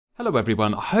Hello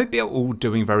everyone, I hope you're all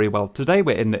doing very well. Today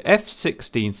we're in the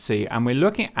F-16C and we're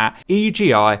looking at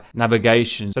Egi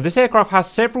Navigation. So this aircraft has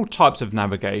several types of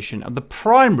navigation and the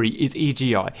primary is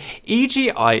Egi.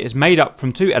 Egi is made up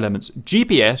from two elements,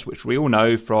 GPS, which we all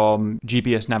know from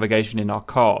GPS navigation in our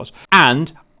cars,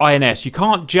 and INS. You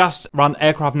can't just run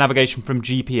aircraft navigation from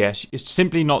GPS. It's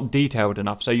simply not detailed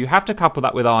enough. So you have to couple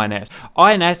that with INS.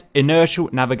 INS, Inertial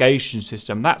Navigation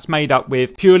System. That's made up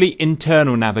with purely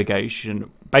internal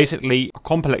navigation. Basically a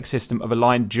complex system of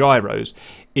aligned gyros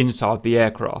inside the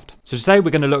aircraft. So today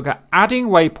we're going to look at adding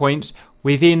waypoints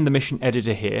within the mission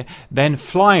editor here, then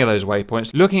flying those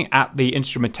waypoints, looking at the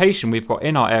instrumentation we've got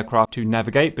in our aircraft to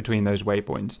navigate between those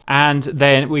waypoints, and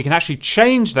then we can actually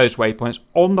change those waypoints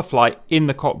on the fly in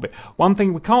the cockpit. One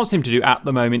thing we can't seem to do at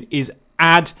the moment is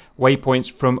add waypoints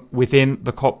from within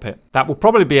the cockpit. That will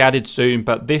probably be added soon,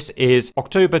 but this is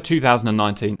October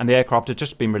 2019 and the aircraft has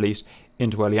just been released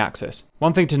into early access.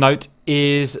 One thing to note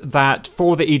is that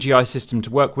for the EGI system to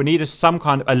work, we need some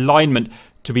kind of alignment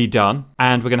to be done,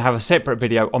 and we're going to have a separate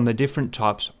video on the different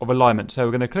types of alignment. So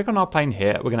we're going to click on our plane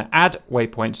here, we're going to add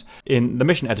waypoints in the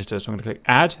mission editor. So I'm going to click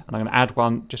add, and I'm going to add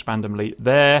one just randomly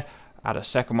there, add a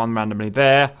second one randomly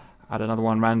there, add another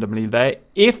one randomly there.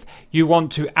 If you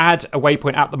want to add a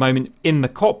waypoint at the moment in the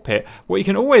cockpit, what you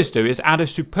can always do is add a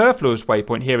superfluous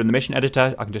waypoint here in the mission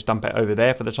editor. I can just dump it over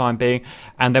there for the time being,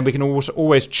 and then we can also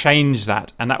always change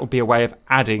that, and that would be a way of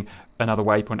adding another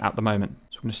waypoint at the moment.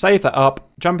 So I'm going to save that up,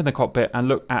 jump in the cockpit and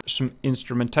look at some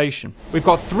instrumentation. We've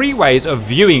got three ways of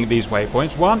viewing these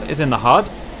waypoints. One is in the HUD.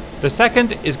 The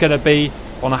second is going to be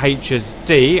on a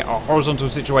HSD, our horizontal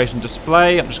situation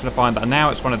display. I'm just going to find that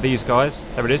now. It's one of these guys.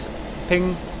 There it is.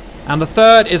 Ping. And the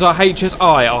third is our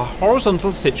HSI, our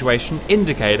horizontal situation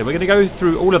indicator. We're going to go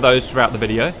through all of those throughout the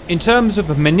video. In terms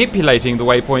of manipulating the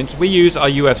waypoints, we use our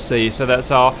UFC. So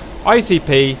that's our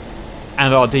ICP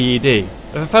and our DED.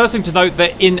 The first thing to note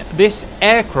that in this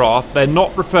aircraft, they're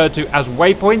not referred to as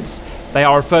waypoints. They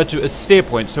are referred to as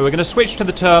steerpoints. So we're going to switch to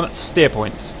the term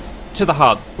steerpoints. To the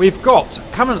HUD, we've got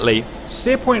currently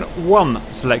Steerpoint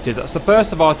 1 selected. That's the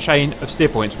first of our chain of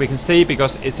steerpoints. We can see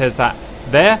because it says that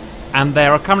there, and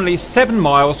there are currently 7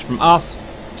 miles from us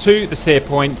to the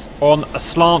steerpoint on a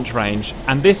slant range,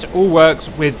 and this all works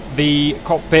with the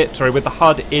cockpit, with the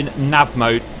HUD in nav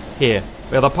mode here.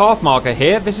 We have the path marker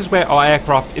here. This is where our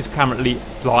aircraft is currently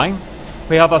flying.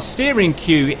 We have our steering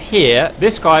cue here.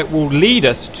 This guy will lead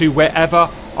us to wherever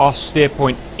our steer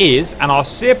point is, and our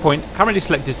steer point, currently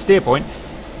selected steer point,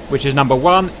 which is number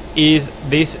 1, is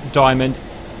this diamond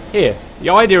here. The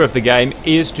idea of the game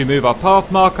is to move our path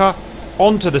marker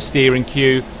onto the steering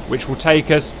cue, which will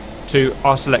take us to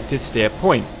our selected steer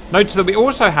point. Note that we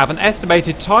also have an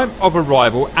estimated time of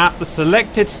arrival at the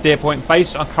selected steer point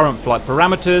based on current flight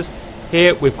parameters.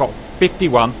 Here we've got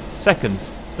 51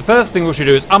 seconds. The first thing we should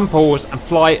do is unpause and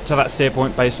fly to that steer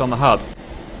point based on the HUD.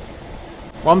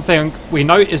 One thing we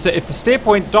note is that if the steer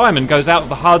point diamond goes out of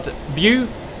the HUD view,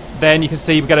 then you can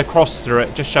see we get a cross through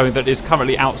it, just showing that it is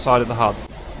currently outside of the HUD.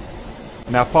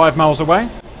 We're now 5 miles away.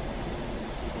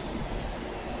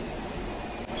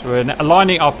 So we're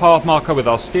aligning our path marker with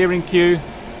our steering cue.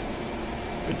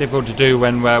 A bit difficult to do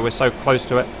when we're so close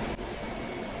to it.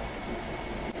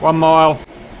 1 mile.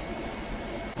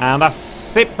 And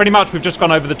that's it pretty much. We've just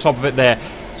gone over the top of it there.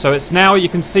 So it's now, you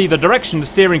can see the direction the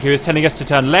steering cue is telling us to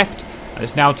turn left. And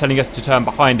it's now telling us to turn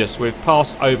behind us. We've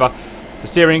passed over the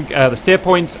steer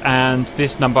point, and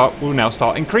this number will now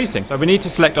start increasing. So we need to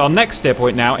select our next steer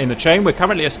point now in the chain. We're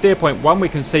currently at steer point 1. We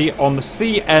can see on the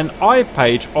CNI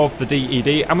page of the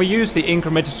DED, and we use the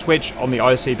incrementer switch on the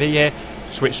ICP here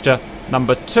to switch to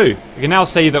number 2. You can now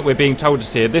see that we're being told to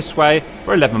steer this way.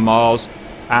 We're 11 miles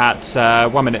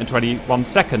at 1 minute and 21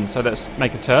 seconds. So let's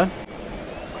make a turn.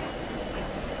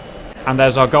 And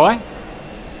there's our guy.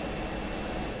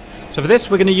 So for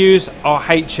this, we're going to use our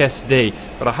HSD.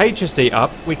 Got our HSD up.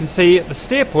 We can see the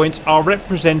steer points are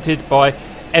represented by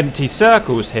empty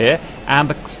circles here, and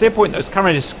the steer point that is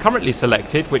currently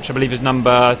selected, which I believe is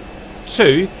number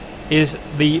 2, is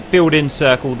the filled-in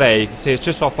circle there. You can see it's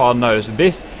just off our nose.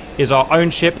 This is our own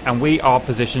ship, and we are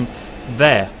positioned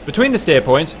there. Between the steer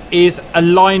points is a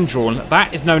line drawn.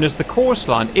 That is known as the course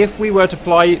line. If we were to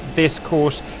fly this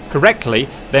course correctly,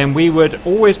 then we would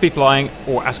always be flying,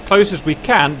 or as close as we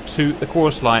can, to the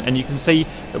course line, and you can see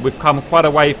that we've come quite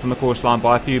away from the course line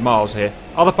by a few miles here.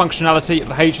 Other functionality of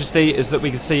the HSD is that we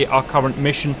can see our current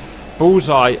mission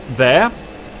bullseye there.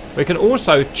 We can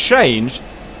also change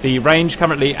the range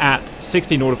currently at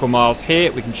 60 nautical miles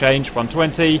here. We can change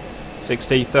 120,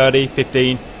 60, 30,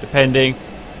 15, depending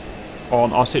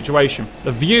on our situation.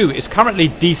 The view is currently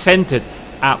decentered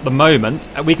at the moment.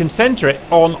 We can center it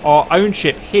on our own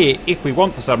ship here if we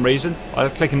want for some reason, by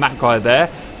clicking that guy there.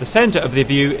 The center of the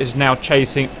view is now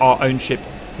chasing our own ship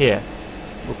here.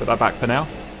 We'll put that back for now.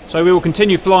 So we will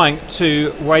continue flying to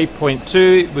waypoint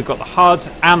 2. We've got the HUD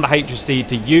and the HSD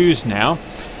to use now.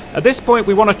 At this point,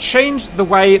 we want to change the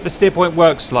way the steer point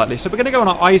works slightly. So we're going to go on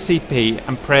our ICP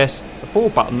and press the 4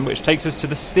 button, which takes us to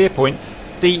the steer point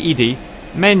DED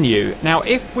menu. Now,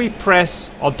 if we press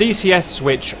our DCS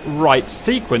switch right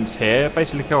sequence here,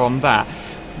 basically go on that,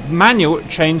 manual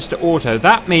change to auto.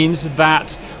 That means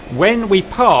that when we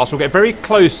pass or get very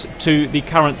close to the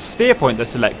current steer point that's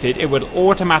selected, it will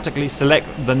automatically select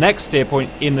the next steer point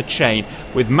in the chain.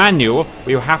 With manual,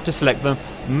 we will have to select them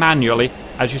manually,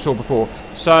 as you saw before.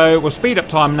 So we'll speed up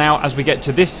time now as we get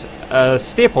to this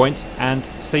steer point and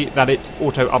see that it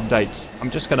auto updates.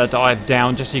 I'm just going to dive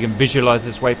down just so you can visualize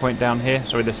this waypoint down here.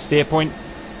 Sorry, the steer point.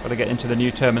 Got to get into the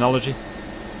new terminology.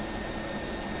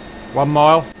 1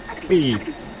 mile.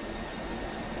 Speed.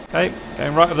 Okay,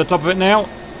 going right over the top of it now.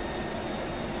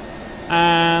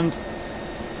 And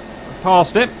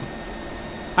past it.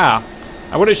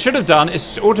 And what it should have done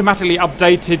is automatically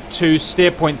updated to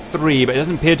Steerpoint 3, but it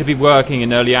doesn't appear to be working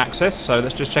in early access, so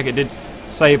let's just check it did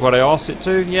save what I asked it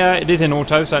to. Yeah, it is in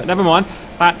auto, so never mind.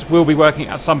 That will be working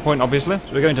at some point, obviously.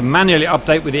 So we're going to manually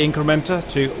update with the incrementer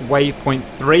to waypoint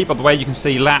 3. By the way, you can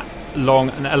see lat, long,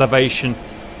 and elevation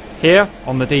here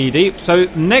on the DED. So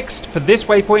next, for this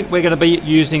waypoint, we're going to be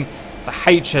using the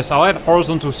HSI, the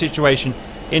Horizontal Situation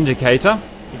Indicator.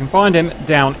 You can find him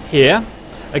down here.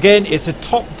 Again, it's a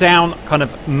top-down kind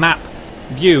of map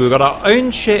view. We've got our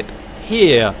own ship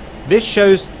here. This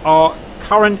shows our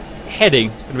current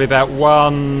heading. It's going to be about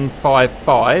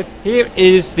 155. Here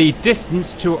is the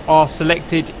distance to our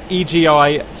selected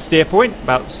EGI steer point,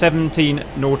 about 17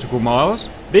 nautical miles.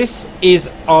 This is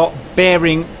our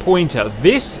bearing pointer.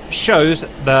 This shows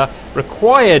the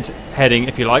required heading,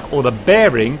 if you like, or the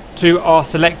bearing to our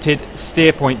selected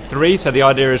steer point 3. So the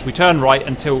idea is we turn right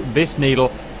until this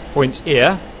needle points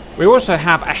here. We also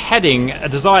have a heading, a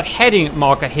desired heading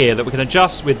marker here that we can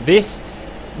adjust with this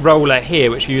roller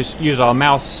here, which use our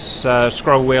mouse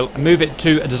scroll wheel and move it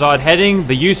to a desired heading.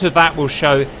 The use of that will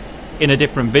show in a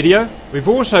different video. We've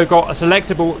also got a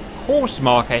selectable course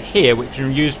marker here, which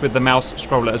is used with the mouse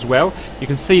scroller as well. You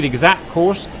can see the exact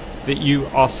course that you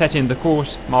are setting the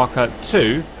course marker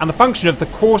to, and the function of the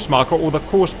course marker or the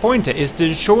course pointer is to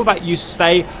ensure that you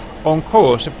stay on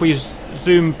course. If we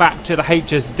zoom back to the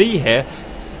HSD here,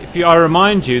 I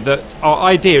remind you that our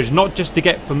idea is not just to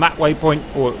get from that waypoint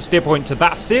or steer point to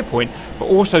that steer point, but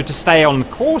also to stay on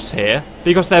course here,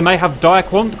 because there may have dire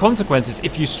consequences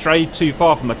if you stray too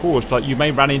far from the course, like you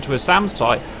may run into a SAM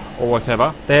site or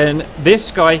whatever. Then this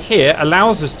guy here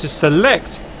allows us to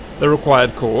select the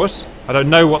required course. I don't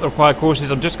know what the required course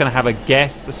is, I'm just going to have a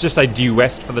guess. Let's just say due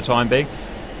west for the time being.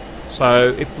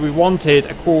 So if we wanted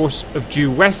a course of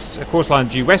due west, a course line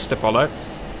due west to follow,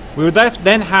 we would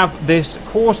then have this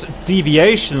course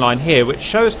deviation line here, which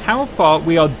shows how far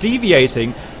we are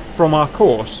deviating from our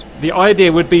course. The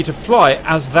idea would be to fly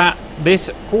as this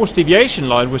course deviation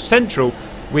line was central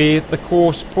with the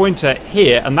course pointer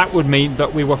here, and that would mean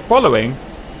that we were following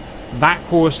that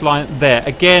course line there.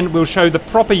 Again, we'll show the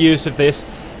proper use of this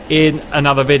in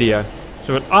another video.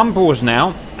 So we'll unpause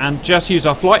now and just use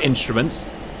our flight instruments to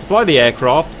fly the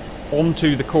aircraft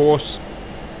onto the course,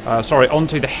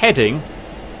 onto the heading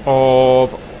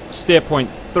of steer point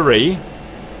 3.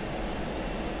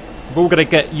 We're all going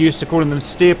to get used to calling them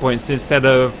steer points instead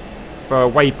of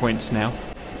waypoints now.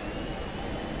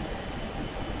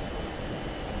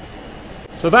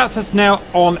 So that's us now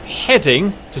on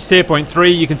heading to steer point 3.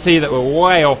 You can see that we're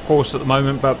way off course at the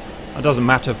moment, but it doesn't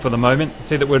matter for the moment.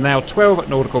 See that we're now 12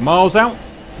 nautical miles out.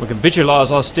 We can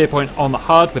visualize our steer point on the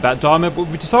HUD with that diamond, but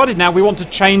we've decided now we want to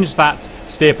change that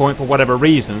steer point for whatever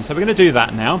reason. So we're going to do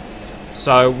that now.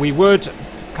 So we would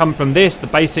come from this, the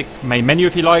basic main menu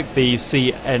if you like, the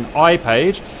CNI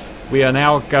page. We are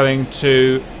now going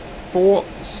to for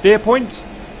steer point.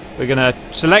 We're going to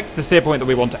select the steer point that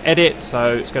we want to edit,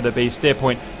 so it's going to be steer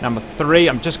point number 3.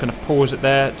 I'm just going to pause it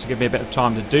there to give me a bit of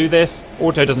time to do this.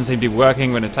 Auto doesn't seem to be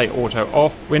working. We're going to take auto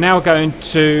off. We're now going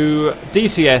to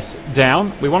DCS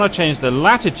down. We want to change the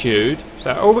latitude,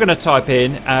 so all we're going to type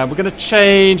in, we're going to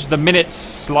change the minutes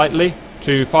slightly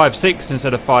to 5.6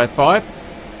 instead of 5.5.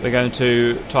 We're going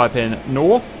to type in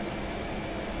north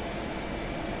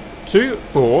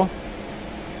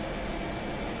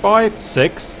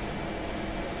 2456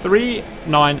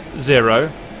 390.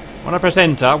 When I press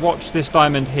enter, watch this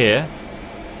diamond here.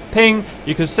 ping,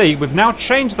 you can see we've now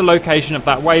changed the location of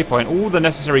that waypoint. All the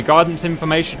necessary guidance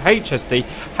information, HSD,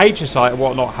 HSI and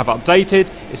whatnot have updated.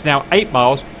 It's now 8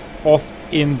 miles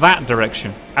off in that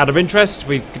direction. Out of interest,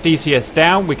 we DCS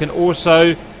down. We can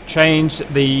also change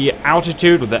the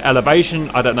altitude or the elevation.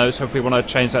 I don't know, so if we want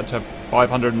to change that to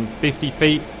 550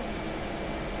 feet,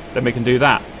 then we can do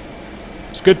that.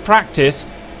 It's good practice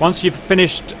once you've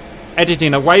finished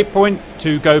editing a waypoint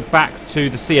to go back to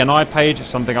the CNI page. It's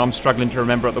something I'm struggling to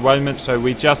remember at the moment, so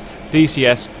we just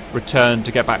DCS return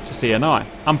to get back to CNI.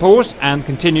 Unpause and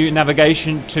continue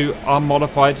navigation to our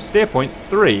modified Steerpoint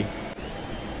 3.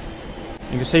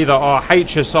 You can see that our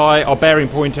HSI, our bearing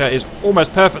pointer, is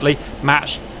almost perfectly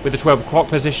matched with the 12 o'clock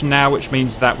position now, which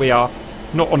means that we are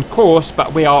not on course,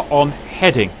 but we are on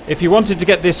heading. If you wanted to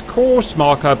get this course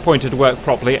marker pointer to work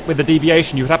properly with the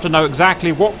deviation, you would have to know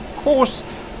exactly what course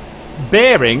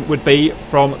bearing would be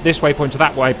from this waypoint to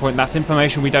that waypoint. That's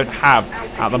information we don't have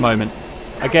at the moment.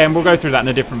 Again, we'll go through that in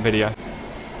a different video.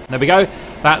 There we go.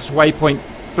 That's waypoint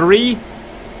 3.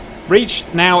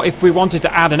 Reached. Now, if we wanted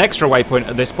to add an extra waypoint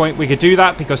at this point, we could do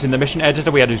that because in the mission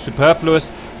editor we had a superfluous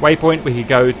waypoint. We could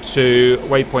go to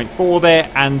waypoint 4 there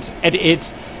and edit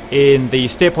it in the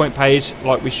Steerpoint page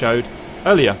like we showed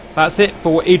earlier. That's it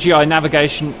for EGI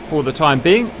navigation for the time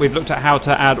being. We've looked at how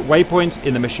to add waypoints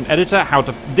in the mission editor,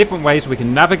 different ways we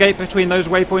can navigate between those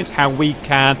waypoints, how we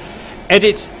can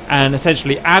edit and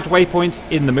essentially add waypoints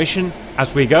in the mission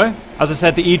as we go. As I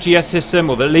said, the EGS system,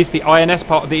 or at least the INS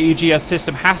part of the EGS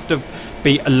system, has to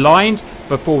be aligned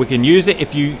before we can use it.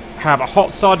 If you have a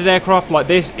hot started aircraft like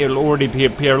this, it will already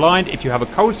appear aligned. If you have a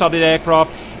cold started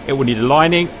aircraft, it will need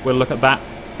aligning. We'll look at that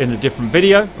in a different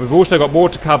video. We've also got more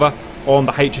to cover on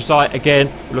the HSI. Again,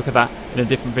 we'll look at that in a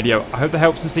different video. I hope that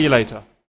helps and see you later.